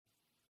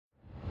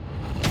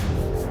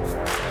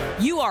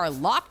You are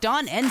Locked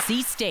On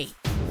NC State,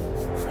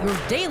 your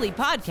daily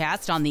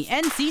podcast on the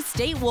NC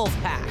State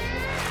Wolfpack,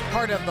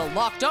 part of the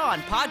Locked On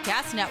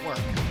Podcast Network,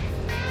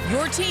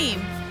 your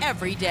team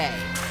every day.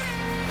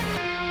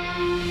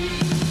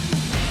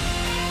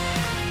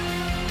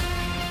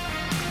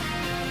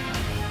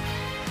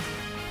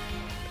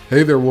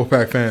 Hey there,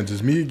 Wolfpack fans.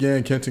 It's me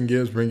again, Kenton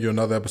Gibbs, bringing you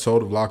another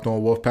episode of Locked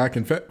On Wolfpack.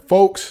 And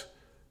folks,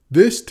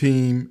 this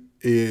team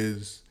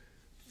is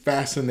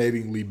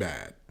fascinatingly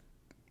bad.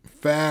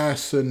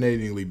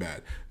 Fascinatingly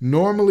bad.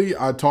 Normally,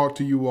 I talk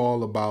to you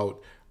all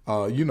about,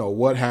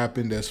 what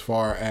happened as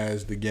far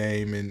as the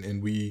game,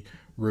 and we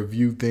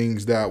review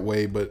things that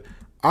way. But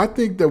I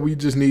think that we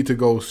just need to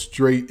go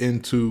straight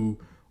into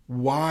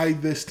why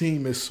this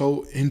team is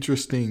so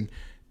interesting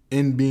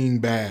in being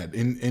bad,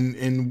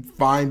 in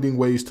finding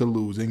ways to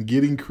lose, and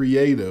getting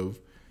creative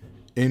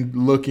in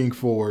looking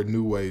for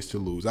new ways to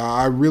lose.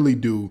 I really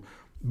do,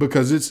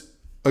 because this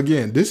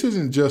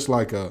isn't just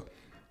like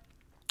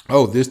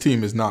this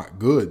team is not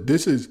good.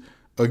 This is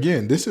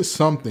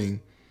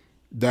something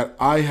that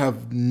I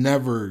have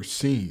never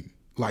seen,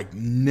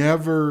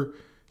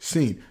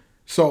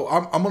 So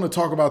I'm going to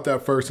talk about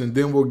that first, and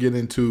then we'll get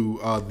into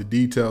the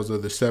details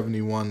of the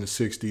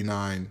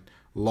 71-69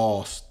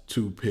 loss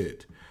to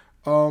Pitt.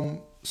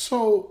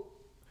 So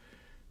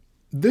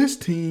this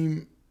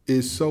team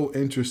is so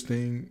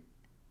interesting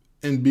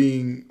in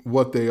being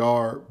what they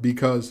are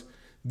because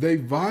they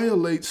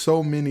violate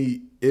so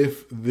many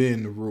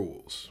if-then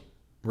rules,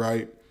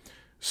 right?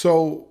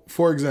 So,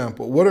 for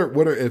example, what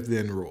are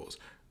if-then rules?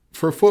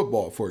 For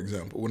football, for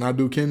example, when I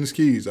do Ken's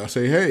keys, I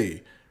say,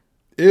 hey,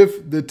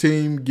 if the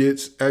team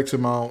gets X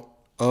amount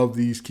of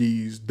these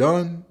keys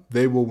done,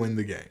 they will win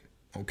the game,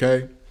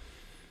 okay?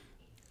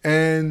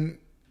 And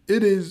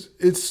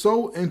it's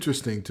so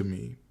interesting to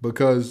me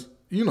because,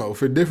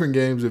 for different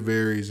games it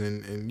varies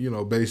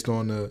and based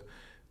on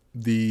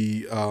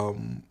the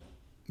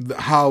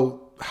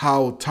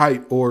how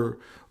tight or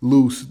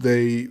loose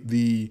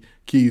the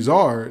keys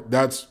are,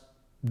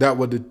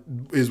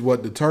 is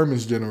what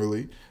determines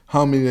generally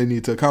how many they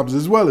need to accomplish,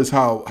 as well as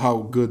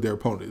how good their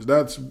opponent is.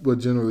 That's what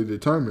generally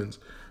determines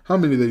how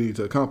many they need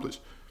to accomplish.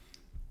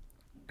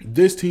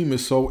 This team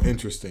is so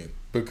interesting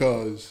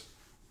because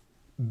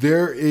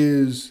there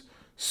is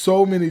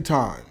so many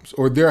times,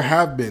 or there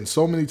have been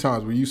so many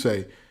times where you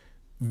say,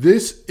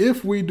 this,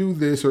 if we do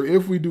this, or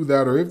if we do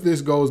that, or if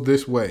this goes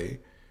this way,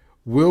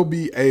 we'll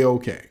be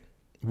A-okay.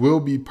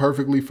 We'll be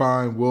perfectly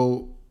fine.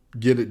 We'll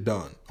get it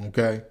done,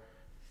 okay?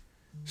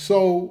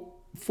 So,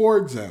 for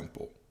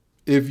example,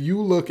 if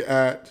you look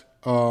at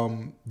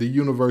the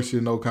University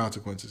of No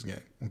Consequences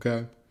game,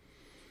 okay?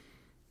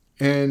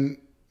 And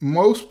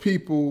most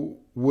people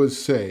would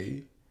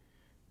say,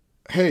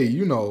 hey,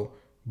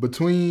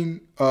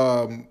 between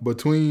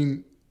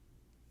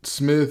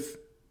Smith,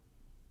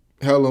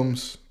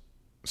 Helms,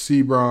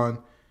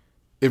 Sebron,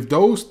 if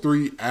those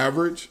three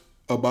average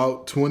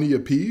about 20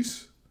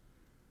 apiece,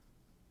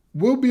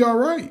 we'll be all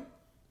right.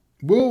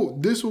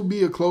 This will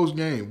be a close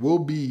game. We'll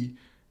be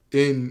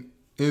in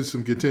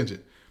some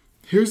contention.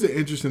 Here's the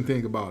interesting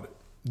thing about it.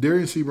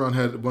 Darian Sebron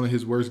had one of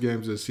his worst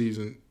games of the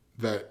season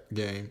that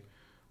game.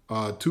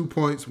 2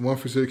 points, 1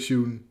 for 6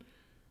 shooting.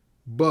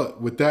 But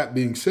with that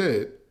being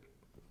said,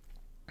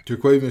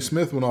 Terquavian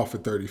Smith went off for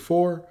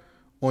 34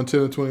 on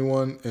 10 of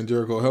 21, and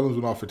Jericho Helms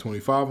went off for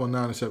 25 on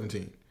 9 of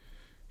 17.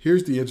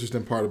 Here's the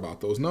interesting part about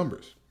those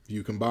numbers.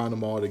 You combine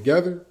them all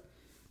together,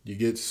 you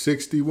get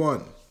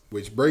 61,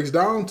 which breaks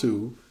down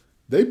to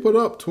they put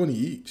up 20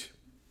 each.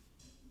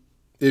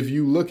 If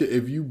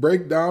you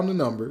break down the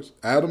numbers,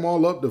 add them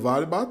all up,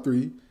 divided by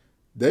 3,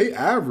 they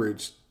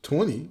averaged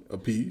 20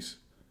 apiece,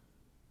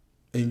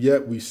 and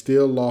yet we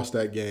still lost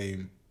that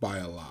game by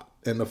a lot.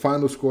 And the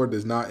final score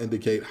does not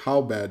indicate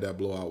how bad that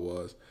blowout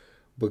was,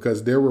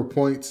 because there were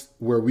points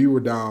where we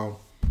were down,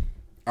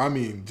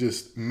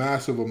 just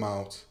massive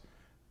amounts.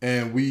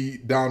 And we,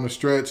 down the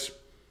stretch,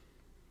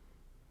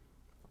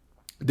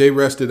 they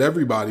rested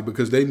everybody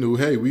because they knew,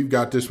 hey, we've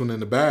got this one in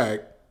the bag.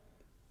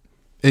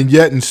 And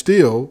yet and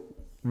still,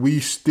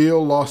 we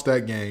still lost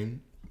that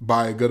game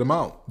by a good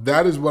amount.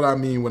 That is what I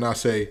mean when I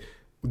say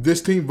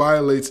this team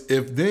violates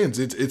if-thens.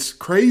 It's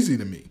crazy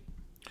to me.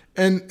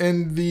 And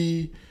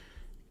the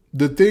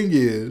thing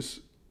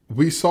is,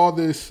 we saw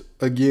this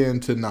again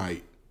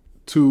tonight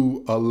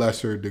to a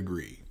lesser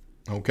degree,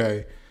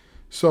 okay?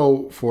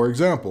 So, for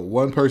example,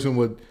 one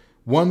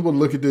would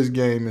look at this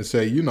game and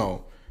say,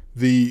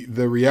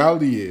 the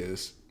reality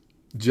is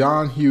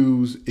John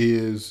Hughley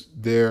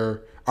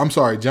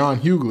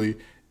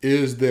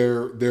is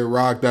their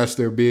rock, that's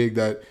their big,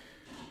 that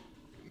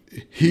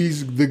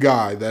he's the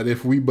guy that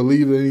if we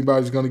believe that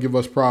anybody's going to give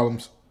us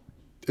problems,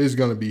 it's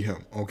going to be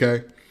him,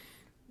 okay?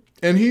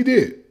 And he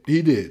did.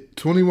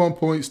 21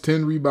 points,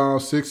 10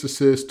 rebounds, 6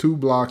 assists, 2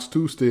 blocks,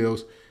 2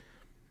 steals.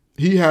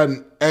 He had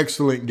an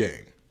excellent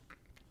game,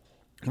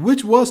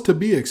 which was to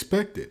be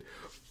expected.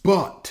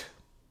 But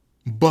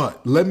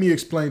let me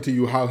explain to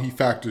you how he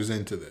factors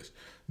into this.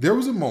 There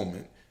was a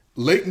moment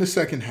late in the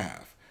second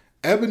half,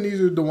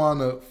 Ebenezer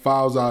Dwana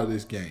fouls out of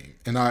this game.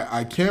 And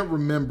I can't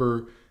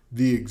remember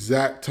the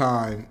exact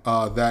time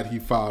that he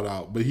fouled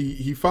out, but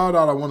he fouled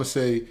out, I want to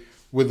say,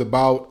 with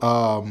about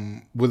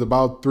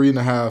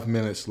 3.5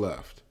 minutes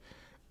left.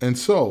 And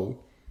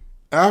so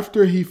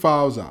after he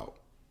fouls out,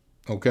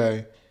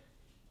 okay,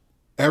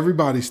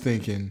 everybody's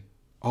thinking,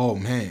 oh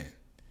man,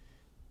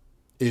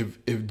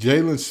 if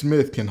Jalen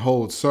Smith can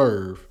hold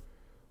serve,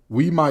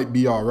 we might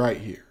be all right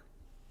here.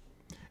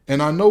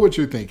 And I know what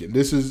you're thinking.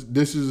 This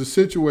is a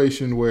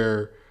situation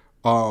where,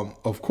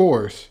 of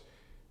course,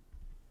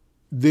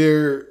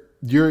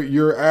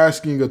 you're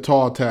asking a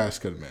tall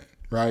task of the man,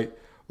 right?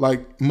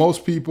 Like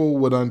most people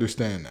would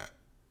understand that.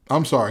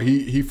 I'm sorry,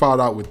 he fouled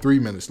out with 3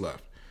 minutes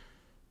left.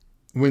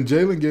 When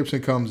Jalen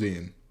Gibson comes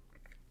in,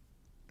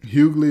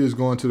 Hughley is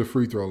going to the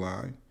free throw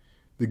line.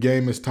 The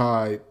game is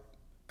tied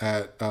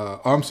at,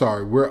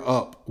 we're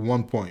up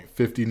 1 point,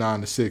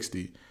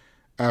 59-60,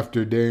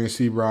 after Darian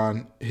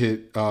Sebron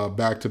hit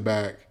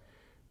back-to-back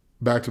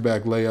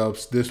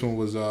layups. This one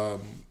was a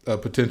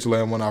potential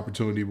and one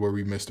opportunity where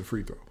we missed a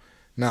free throw.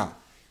 Now,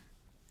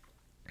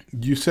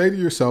 you say to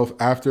yourself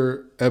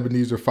after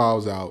Ebenezer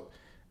fouls out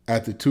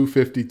at the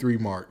 2:53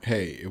 mark,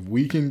 hey, if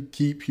we can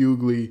keep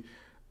Hughley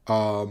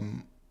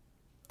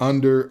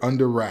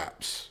under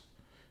wraps,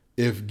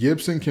 if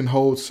Gibson can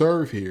hold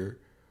serve here,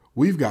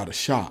 we've got a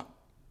shot.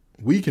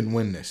 We can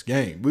win this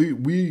game.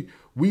 We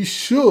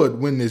should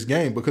win this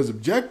game because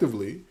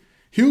objectively,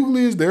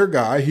 Hughley is their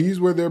guy. He's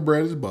where their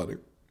bread is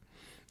buttered.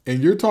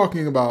 And you're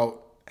talking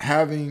about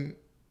having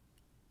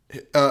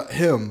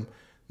him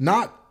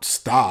not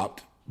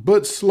stopped,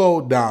 but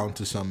slowed down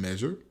to some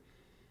measure.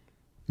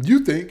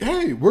 You think,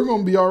 hey, we're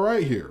going to be all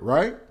right here,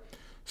 right?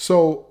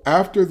 So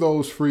after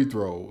those free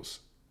throws,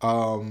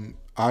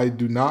 I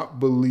do not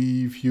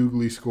believe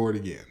Hughley scored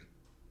again.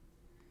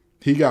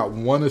 He got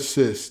 1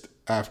 assist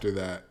after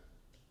that.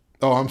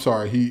 Oh, I'm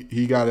sorry.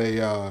 He got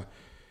a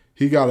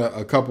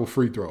couple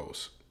free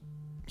throws.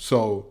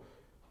 So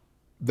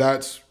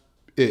that's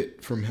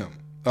it from him.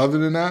 Other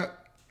than that,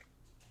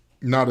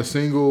 not a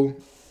single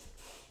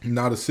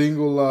what's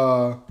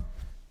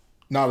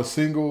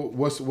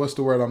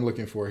the word I'm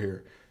looking for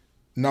here?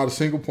 Not a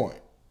single point.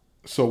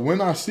 So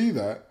when I see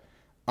that,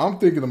 I'm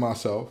thinking to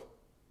myself,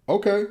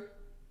 okay,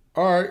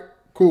 all right,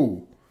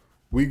 cool.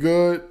 We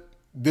good.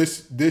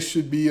 This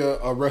should be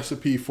a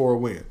recipe for a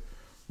win.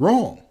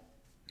 Wrong.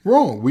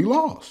 We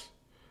lost.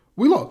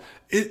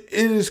 It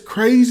is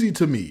crazy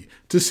to me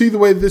to see the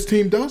way this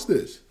team does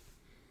this.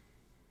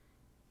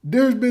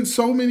 There's been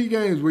so many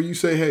games where you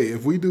say, hey,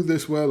 if we do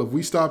this well, if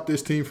we stop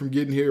this team from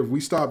getting here, if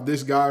we stop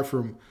this guy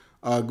from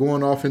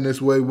going off in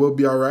this way, we'll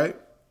be all right.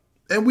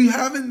 And we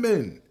haven't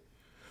been.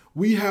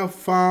 We have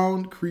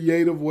found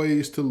creative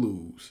ways to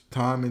lose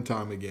time and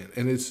time again.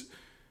 And it's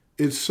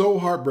so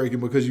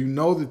heartbreaking because you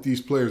know that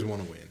these players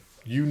want to win.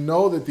 You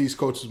know that these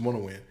coaches want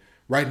to win.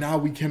 Right now,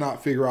 we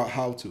cannot figure out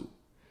how to.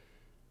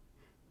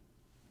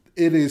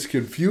 It is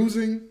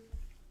confusing.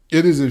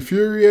 It is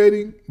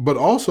infuriating, but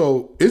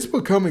also it's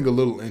becoming a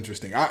little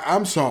interesting.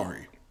 I'm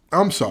sorry.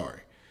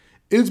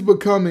 It's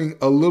becoming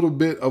a little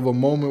bit of a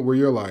moment where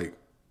you're like,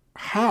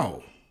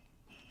 how?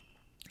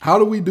 How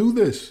do we do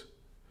this?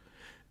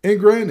 And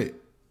granted,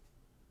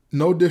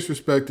 no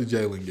disrespect to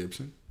Jalen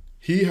Gibson.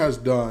 He has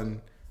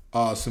done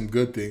some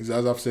good things.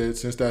 As I've said,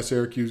 since that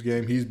Syracuse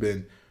game, he's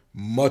been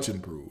much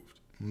improved.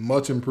 No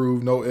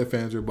ifs,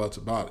 ands, or buts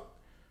about it.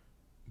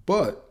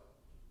 But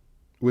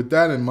with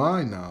that in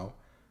mind now,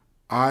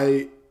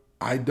 I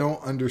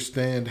don't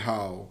understand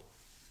how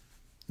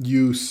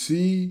you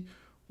see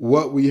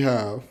what we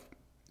have,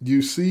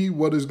 you see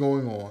what is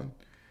going on,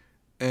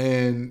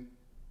 and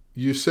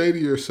you say to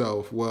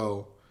yourself,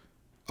 well,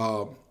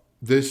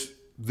 this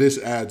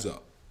adds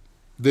up.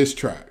 This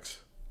tracks.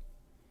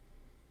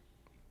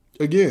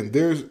 Again,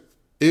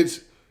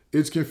 it's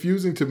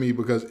confusing to me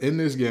because in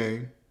this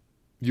game,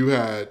 you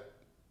had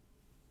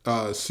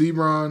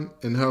Sebron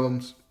and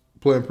Helms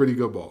playing pretty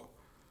good ball.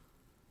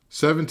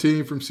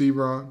 17 from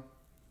Sebron,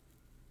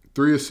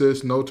 3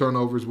 assists, no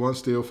turnovers, 1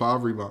 steal,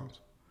 5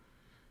 rebounds.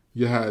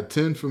 You had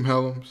 10 from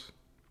Helms,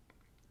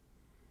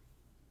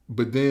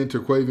 but then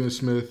Terquavion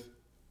Smith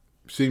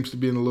seems to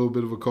be in a little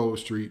bit of a cold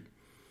streak.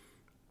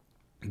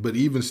 But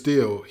even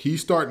still, he's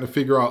starting to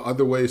figure out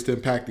other ways to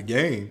impact the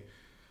game.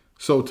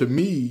 So to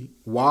me,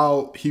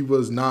 while he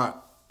was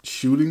not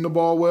shooting the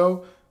ball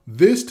well,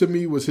 this to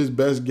me was his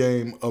best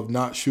game of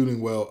not shooting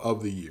well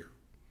of the year.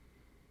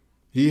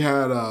 He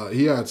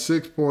had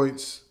 6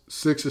 points,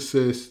 6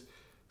 assists,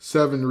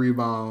 7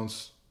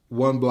 rebounds,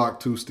 1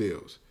 block, 2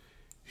 steals.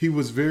 He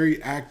was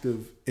very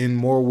active in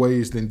more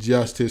ways than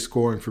just his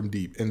scoring from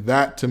deep. And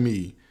that, to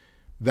me,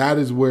 that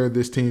is where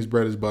this team's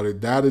bread is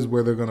buttered. That is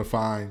where they're going to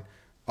find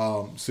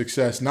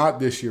success, not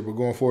this year, but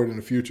going forward in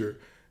the future.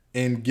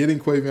 And getting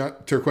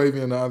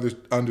Terquavion to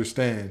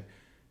understand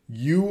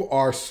you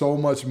are so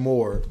much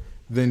more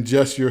than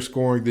just your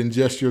scoring, than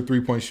just your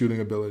three-point shooting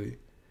ability.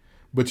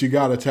 But you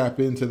got to tap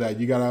into that.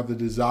 You got to have the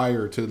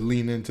desire to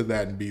lean into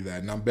that and be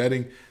that. And I'm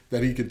betting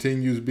that he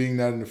continues being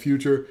that in the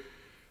future.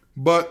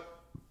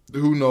 But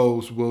who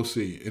knows? We'll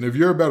see. And if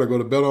you're a bettor, go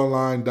to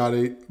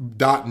betonline.net.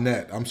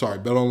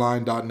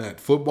 betonline.net.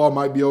 Football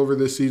might be over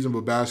this season,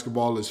 but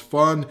basketball is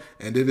fun,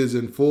 and it is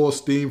in full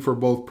steam for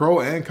both pro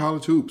and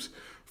college hoops.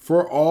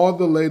 For all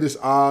the latest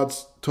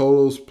odds,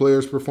 totals,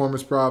 players'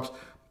 performance props,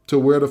 to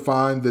where to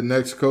find the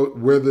next coach,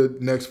 where the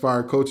next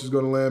fire coach is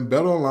going to land,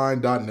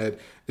 betonline.net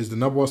is the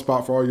number one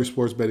spot for all your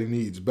sports betting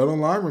needs.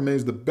 BetOnline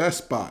remains the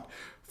best spot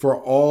for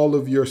all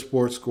of your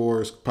sports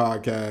scores,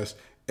 podcasts,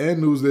 and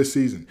news this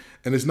season.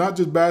 And it's not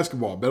just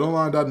basketball.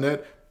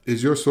 BetOnline.net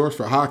is your source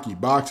for hockey,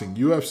 boxing,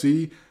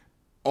 UFC,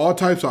 all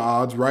types of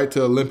odds, right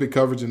to Olympic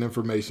coverage and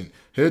information.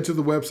 Head to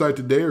the website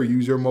today or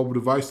use your mobile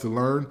device to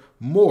learn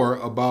more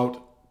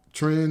about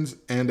trends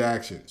and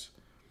actions.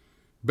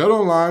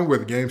 BetOnline, where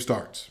the game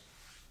starts.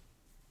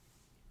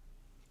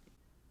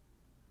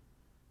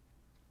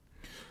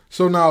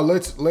 So now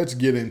let's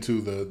get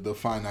into the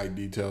finite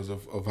details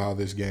of how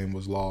this game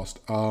was lost.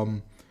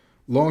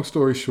 Long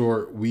story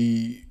short,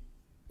 we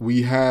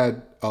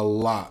had a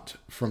lot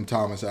from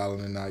Thomas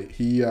Allen tonight.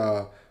 He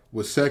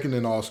was second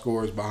in all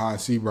scores behind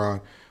Sebron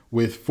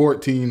with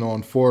 14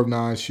 on 4 of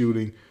 9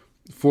 shooting,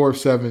 4 of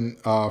 7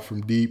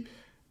 from deep.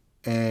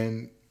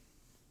 And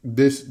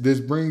this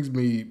brings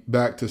me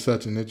back to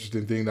such an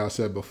interesting thing that I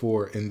said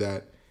before, in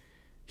that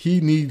he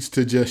needs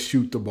to just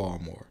shoot the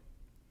ball more.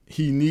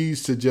 He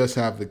needs to just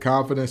have the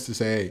confidence to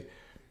say, hey,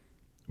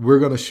 we're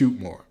going to shoot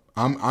more.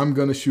 I'm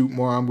going to shoot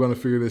more. I'm going to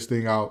figure this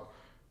thing out,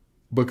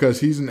 because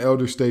he's an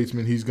elder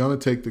statesman. He's going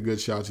to take the good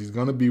shots. He's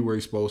going to be where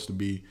he's supposed to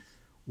be.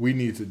 We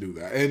need to do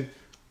that. And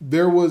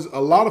there was a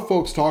lot of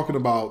folks talking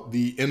about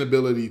the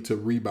inability to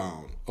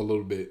rebound a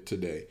little bit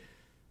today.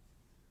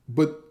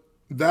 But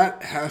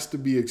that has to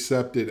be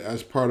accepted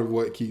as part of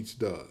what Keats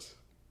does,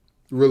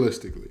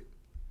 realistically.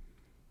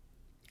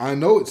 I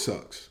know it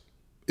sucks.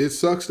 It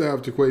sucks to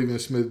have Terquavion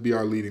Smith be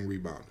our leading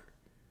rebounder.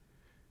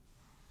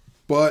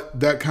 But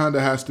that kind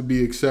of has to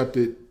be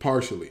accepted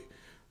partially.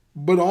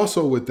 But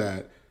also with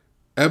that,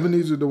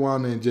 Ebenezer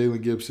Dewanda and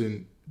Jalen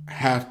Gibson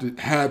had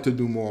to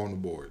do more on the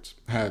boards.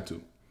 Had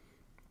to.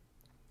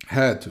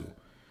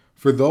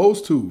 For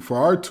those two, for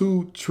our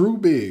two true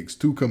bigs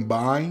to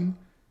combine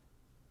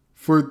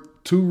for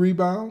 2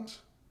 rebounds,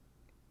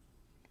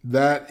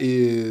 that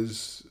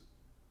is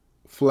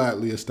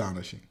flatly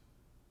astonishing.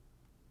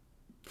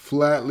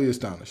 Flatly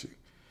astonishing.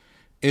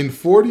 In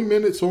 40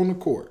 minutes on the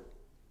court,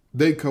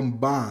 they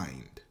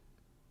combined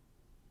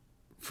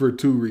for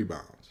 2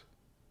 rebounds.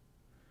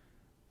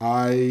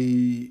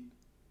 I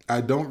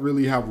don't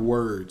really have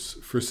words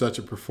for such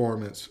a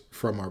performance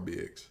from our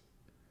bigs.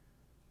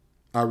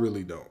 I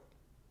really don't.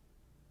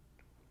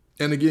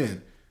 And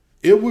again,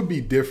 it would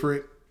be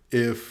different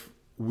if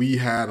we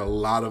had a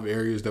lot of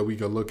areas that we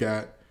could look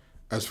at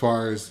as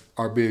far as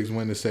our bigs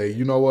when to say,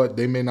 you know what,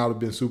 they may not have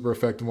been super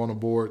effective on the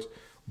boards,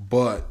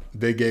 but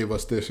they gave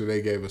us this or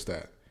they gave us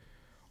that.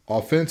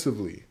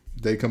 Offensively,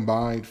 they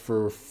combined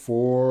for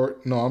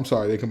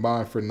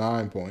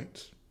 9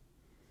 points.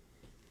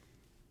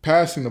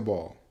 Passing the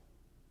ball,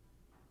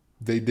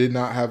 they did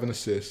not have an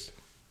assist.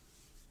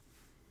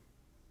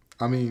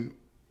 I mean,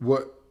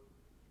 what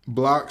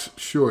blocks?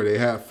 Sure, they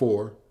had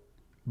 4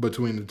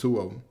 between the two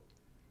of them.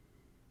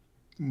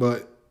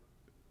 But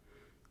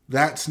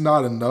that's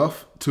not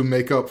enough to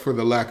make up for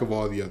the lack of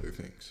all the other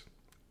things.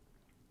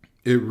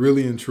 It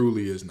really and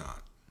truly is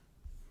not.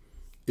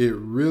 It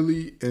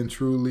really and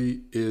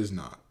truly is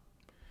not.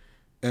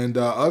 And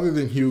other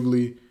than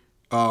Hughley,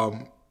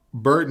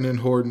 Burton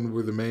and Horton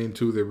were the main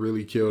 2 that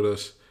really killed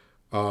us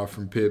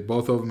from Pitt.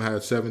 Both of them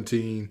had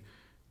 17.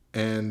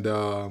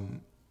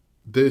 And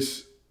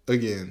this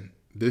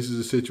is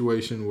a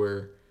situation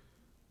where,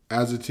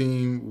 as a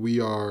team, we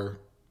are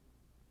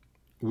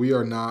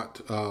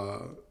not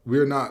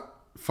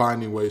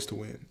finding ways to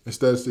win.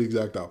 Instead, it's the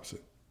exact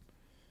opposite.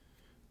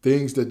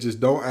 Things that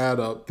just don't add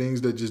up, things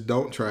that just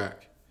don't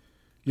track.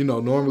 You know,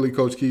 normally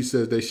Coach Keith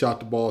says they shot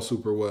the ball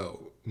super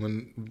well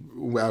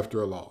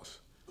after a loss.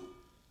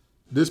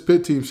 This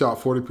Pitt team shot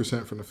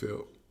 40% from the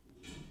field.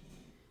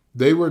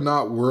 They were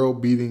not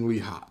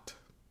world-beatingly hot.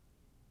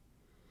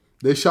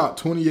 They shot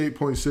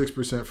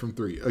 28.6% from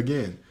 3.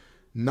 Again,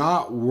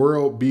 not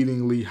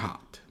world-beatingly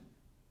hot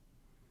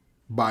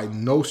by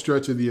no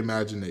stretch of the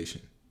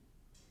imagination.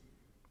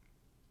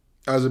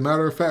 As a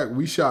matter of fact,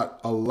 we shot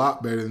a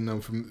lot better than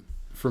them from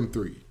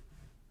 3.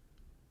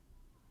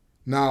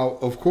 Now,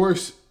 of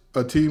course,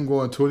 a team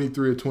going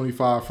 23 or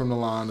 25 from the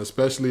line,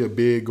 especially a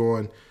big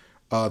going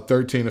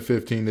 13 or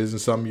 15, isn't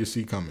something you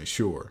see coming,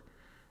 sure.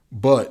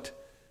 But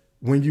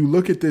when you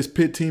look at this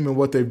Pitt team and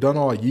what they've done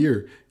all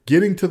year,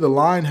 getting to the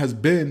line has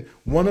been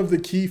one of the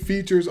key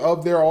features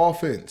of their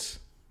offense.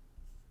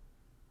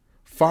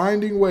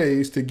 Finding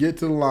ways to get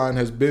to the line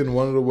has been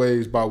one of the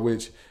ways by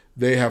which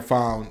they have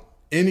found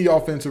any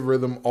offensive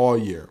rhythm all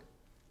year.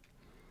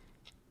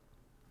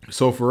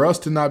 So for us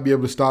to not be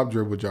able to stop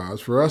dribble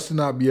drives, for us to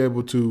not be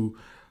able to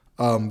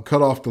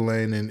cut off the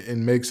lane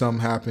and make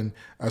something happen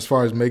as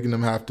far as making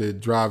them have to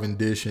drive and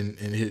dish and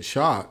hit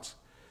shots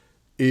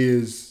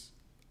is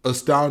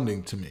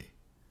astounding to me.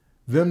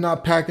 Them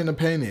not packing the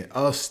paint in,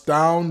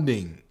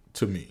 astounding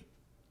to me.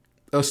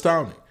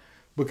 Astounding.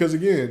 Because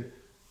again,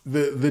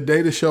 the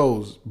data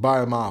shows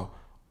by a mile,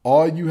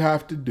 all you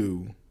have to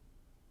do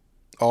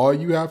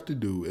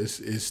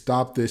is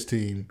stop this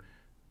team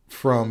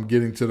from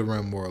getting to the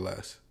rim more or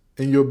less,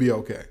 and you'll be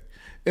okay.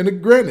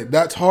 And granted,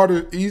 that's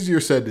easier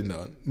said than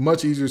done.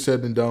 Much easier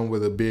said than done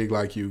with a big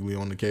like Hughley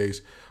on the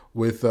case,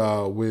 with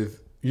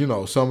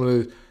some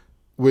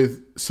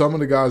of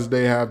the guys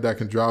they have that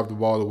can drive the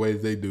ball the way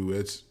that they do.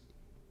 It's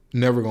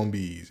never going to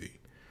be easy.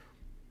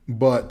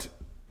 But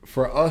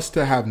for us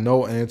to have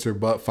no answer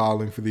but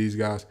fouling for these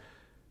guys,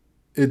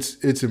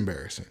 it's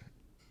embarrassing.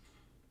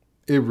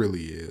 It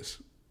really is.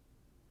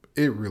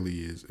 It really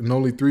is. And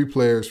only 3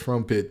 players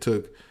from Pitt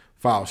took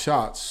foul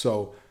shots,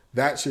 so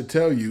that should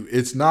tell you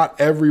it's not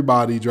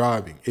everybody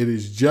driving. It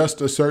is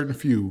just a certain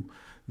few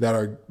that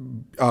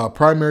are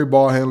primary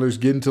ball handlers,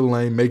 getting to the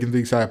lane, making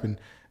things happen,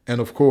 and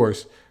of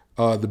course,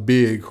 the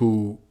big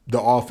who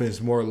the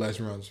offense more or less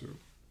runs through.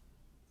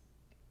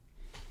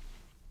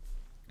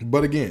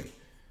 But again,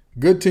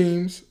 good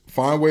teams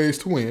find ways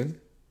to win.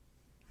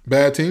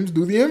 Bad teams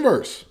do the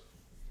inverse.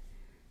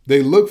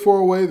 They look for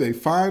a way. They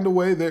find a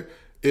way.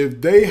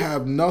 If they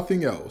have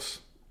nothing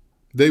else,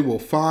 they will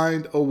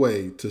find a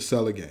way to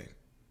sell a game.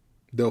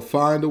 They'll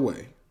find a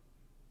way.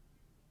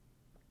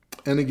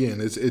 And again,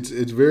 it's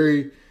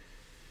very,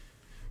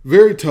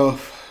 very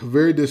tough,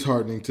 very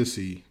disheartening to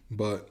see,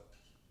 but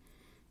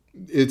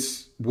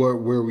it's where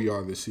we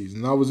are this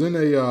season. I was in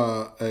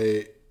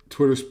a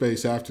Twitter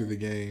space after the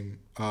game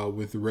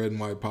with the Red and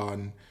White Pod,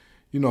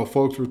 and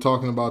folks were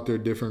talking about their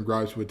different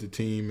gripes with the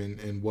team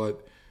and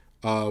what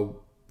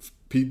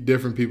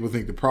different people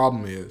think the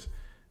problem is.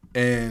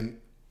 And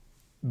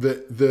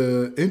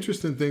the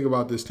interesting thing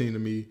about this team to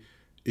me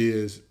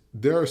is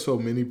there are so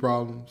many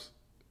problems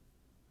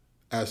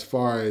as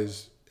far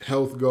as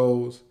health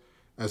goes,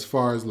 as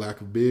far as lack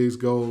of bigs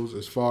goes,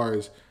 as far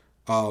as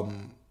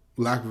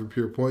lack of a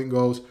pure point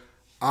goes.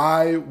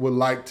 I would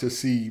like to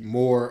see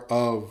more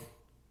of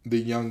the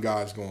young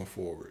guys going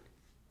forward.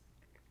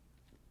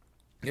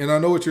 And I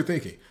know what you're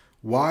thinking.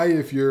 Why,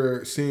 if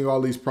you're seeing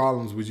all these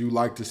problems, would you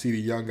like to see the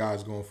young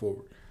guys going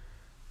forward?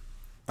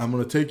 I'm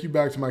going to take you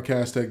back to my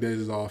Cass Tech days,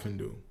 as I often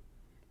do.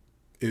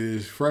 It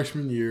is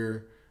freshman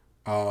year.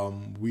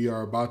 We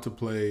are about to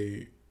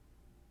play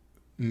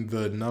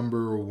the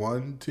number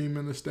 1 team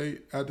in the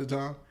state at the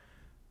time.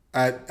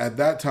 At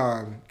that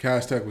time,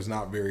 Cass Tech was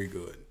not very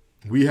good.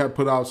 We had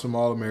put out some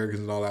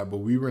All-Americans and all that, but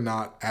we were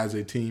not, as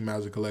a team,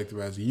 as a collective,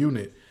 as a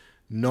unit,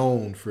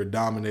 known for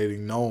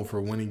dominating, known for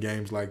winning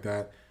games like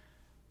that.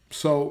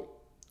 So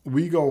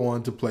we go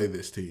on to play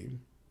this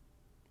team.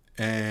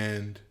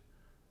 And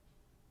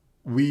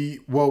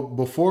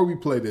before we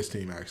play this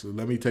team, actually,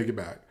 let me take it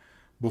back.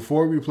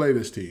 Before we play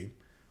this team,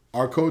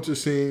 our coach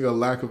is seeing a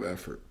lack of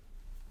effort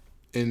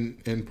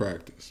in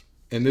practice.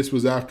 And this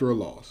was after a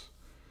loss.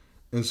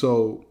 And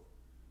so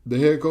the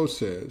head coach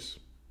says,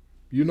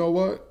 you know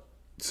what?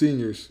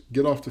 Seniors,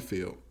 get off the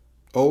field.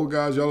 Old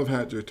guys, y'all have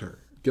had your turn.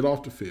 Get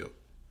off the field.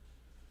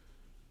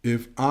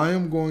 If I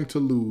am going to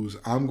lose,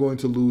 I'm going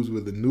to lose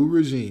with a new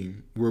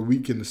regime where we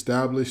can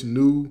establish a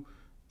new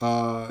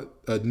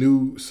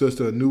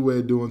system, a new way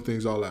of doing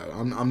things, all that.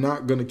 I'm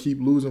not going to keep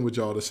losing with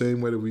y'all the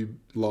same way that we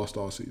lost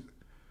all season.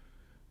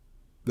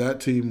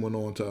 That team went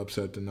on to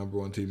upset the number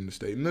 1 team in the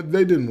state. And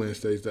they didn't win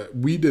states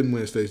we didn't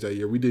win states that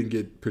year. We didn't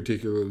get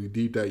particularly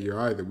deep that year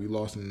either. We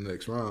lost in the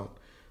next round.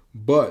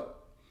 But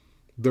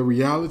the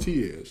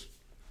reality is,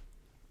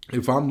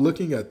 if I'm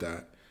looking at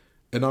that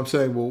and I'm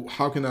saying, well,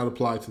 how can that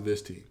apply to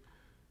this team?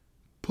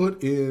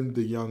 Put in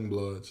the young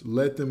bloods.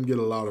 Let them get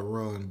a lot of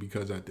run,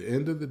 because at the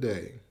end of the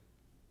day,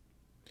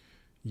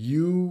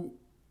 you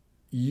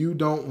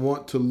don't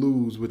want to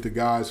lose with the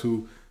guys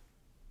who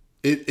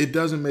it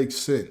doesn't make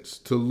sense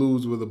to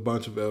lose with a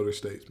bunch of elder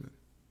statesmen.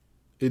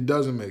 It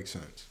doesn't make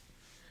sense.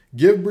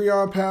 Give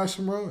Breon Pass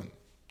some run.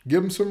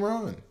 Give him some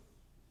run.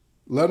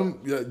 Let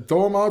him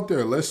throw him out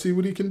there. Let's see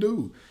what he can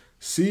do.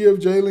 See if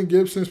Jalen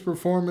Gibson's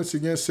performance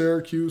against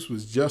Syracuse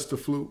was just a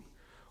fluke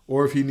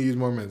or if he needs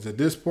more minutes. At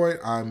this point,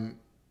 I'm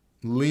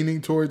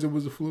leaning towards it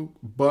was a fluke,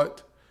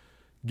 but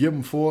give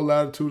him full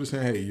latitude to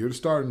say, hey, you're the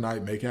starter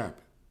tonight, make it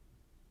happen.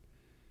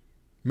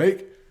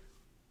 Make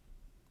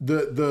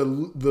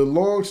the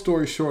long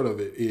story short of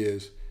it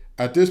is,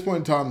 at this point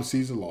in time, the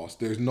season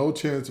lost. There's no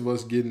chance of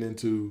us getting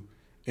into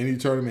any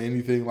tournament,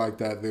 anything like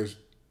that.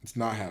 It's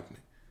not happening.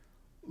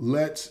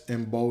 Let's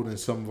embolden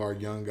some of our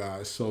young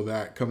guys so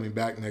that coming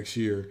back next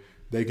year,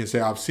 they can say,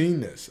 I've seen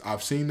this.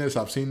 I've seen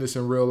this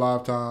in real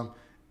life time,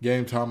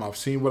 game time. I've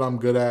seen what I'm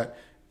good at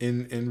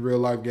in real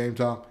life game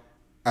time,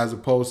 as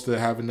opposed to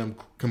having them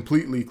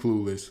completely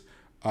clueless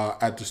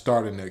at the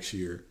start of next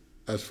year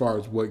as far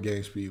as what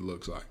game speed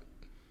looks like.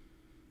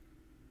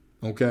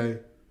 Okay?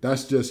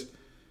 That's just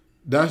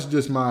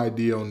my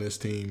idea on this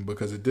team,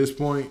 because at this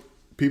point,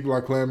 people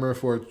are clamoring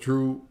for a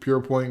true, pure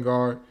point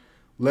guard.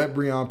 Let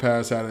Breon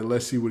Pass at it.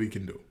 Let's see what he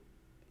can do.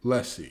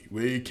 Let's see.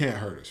 It can't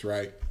hurt us,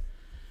 right?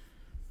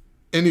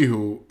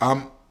 Anywho,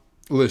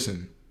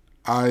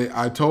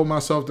 I told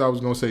myself that I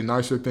was going to say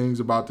nicer things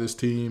about this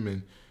team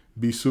and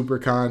be super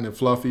kind and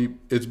fluffy.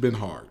 It's been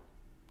hard.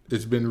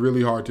 It's been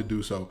really hard to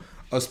do so,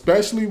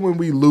 especially when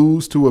we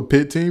lose to a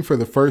Pitt team for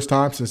the first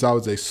time since I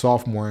was a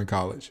sophomore in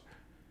college.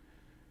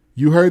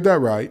 You heard that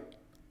right.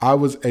 I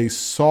was a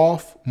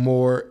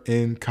sophomore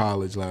in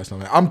college last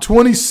night. I'm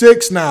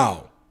 26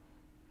 now.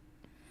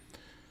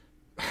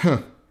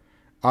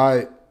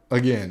 I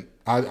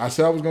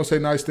said I was going to say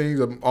nice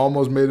things. I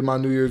almost made it my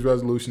New Year's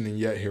resolution, and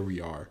yet here we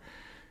are.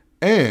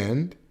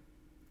 And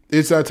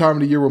it's that time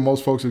of the year where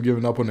most folks have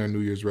given up on their New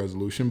Year's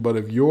resolution. But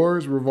if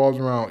yours revolves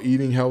around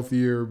eating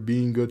healthier,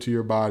 being good to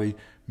your body,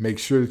 make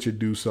sure that you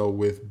do so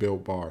with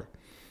Built Bar.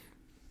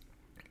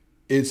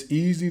 It's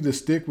easy to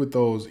stick with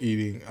those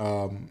eating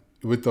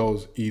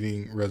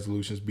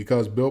resolutions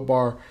because Built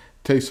Bar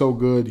tastes so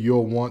good,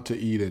 you'll want to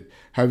eat it.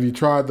 Have you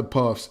tried the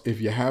Puffs? If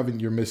you haven't,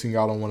 you're missing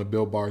out on one of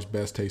Built Bar's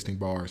best tasting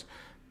bars.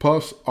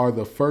 Puffs are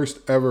the first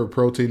ever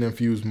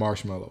protein-infused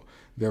marshmallow.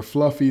 They're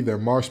fluffy, they're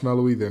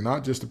marshmallowy, they're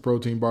not just a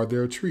protein bar,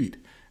 they're a treat.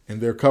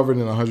 And they're covered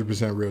in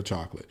 100% real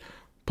chocolate.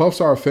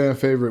 Puffs are a fan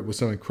favorite with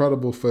some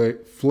incredible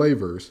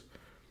flavors.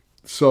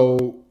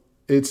 So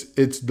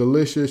it's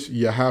delicious.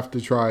 You have to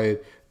try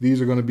it.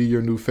 These are going to be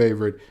your new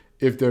favorite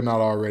if they're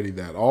not already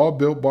that. All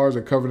Built Bars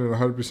are covered in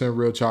 100%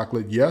 real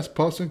chocolate. Yes,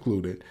 Puffs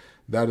included.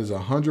 That is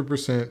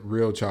 100%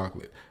 real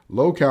chocolate.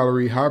 Low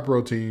calorie, high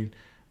protein.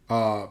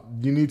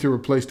 You need to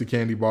replace the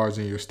candy bars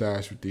in your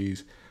stash with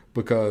these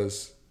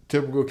because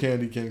typical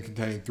candy can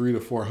contain 300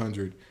 to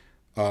 400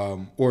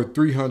 or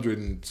 300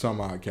 and some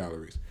odd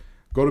calories.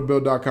 Go to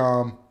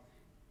Built.com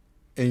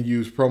and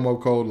use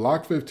promo code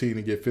LOCK15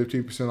 and get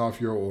 15% off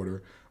your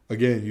order.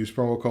 Again, use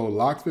promo code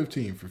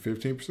LOCK15 for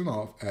 15%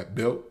 off at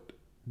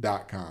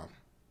Built.com.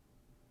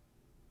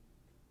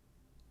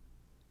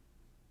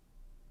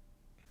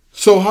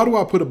 So how do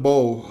I put a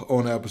bow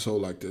on an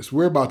episode like this?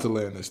 We're about to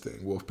land this thing,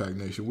 Wolfpack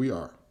Nation. We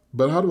are.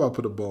 But how do I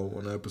put a bow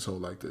on an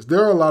episode like this?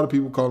 There are a lot of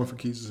people calling for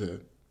Keith's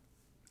head.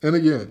 And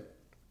again,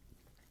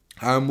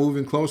 I'm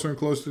moving closer and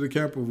closer to the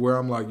camp of where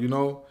I'm like,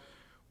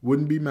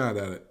 wouldn't be mad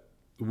at it.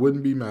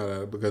 Wouldn't be mad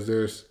at it because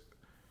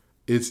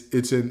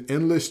it's an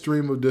endless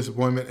stream of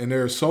disappointment. And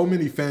there are so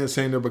many fans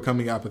saying they're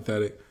becoming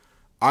apathetic.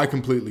 I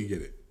completely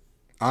get it.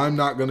 I'm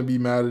not going to be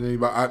mad at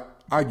anybody.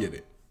 I get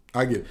it.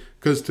 I get it.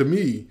 Because to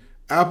me,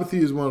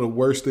 apathy is one of the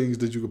worst things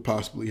that you could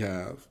possibly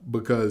have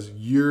because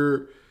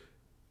you're,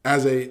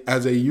 as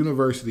a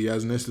university,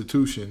 as an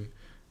institution,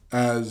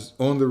 as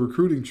on the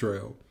recruiting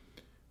trail,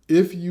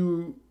 if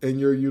you and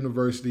your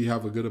university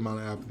have a good amount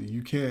of apathy,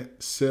 you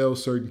can't sell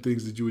certain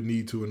things that you would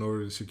need to in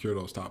order to secure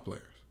those top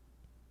players.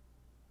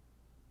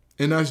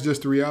 And that's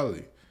just the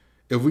reality.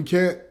 If we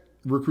can't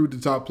recruit the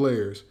top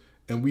players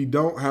and we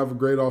don't have a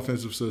great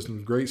offensive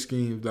system, great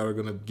schemes that are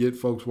going to get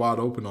folks wide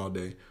open all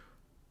day,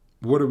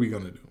 what are we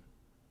going to do?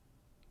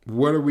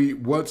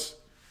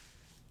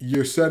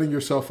 You're setting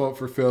yourself up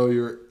for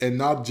failure, and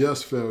not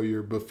just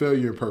failure, but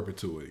failure in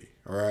perpetuity,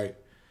 all right?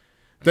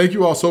 Thank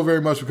you all so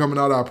very much for coming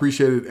out. I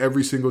appreciate it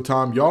every single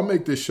time. Y'all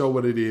make this show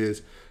what it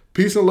is.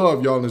 Peace and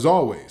love, y'all, and as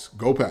always,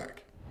 go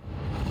Pack.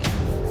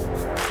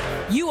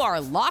 You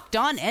are Locked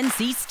On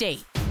NC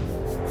State,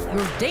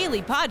 your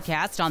daily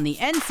podcast on the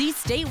NC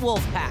State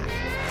Wolfpack,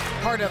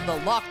 part of the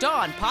Locked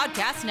On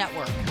Podcast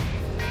Network,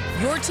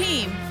 your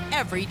team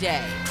every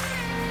day.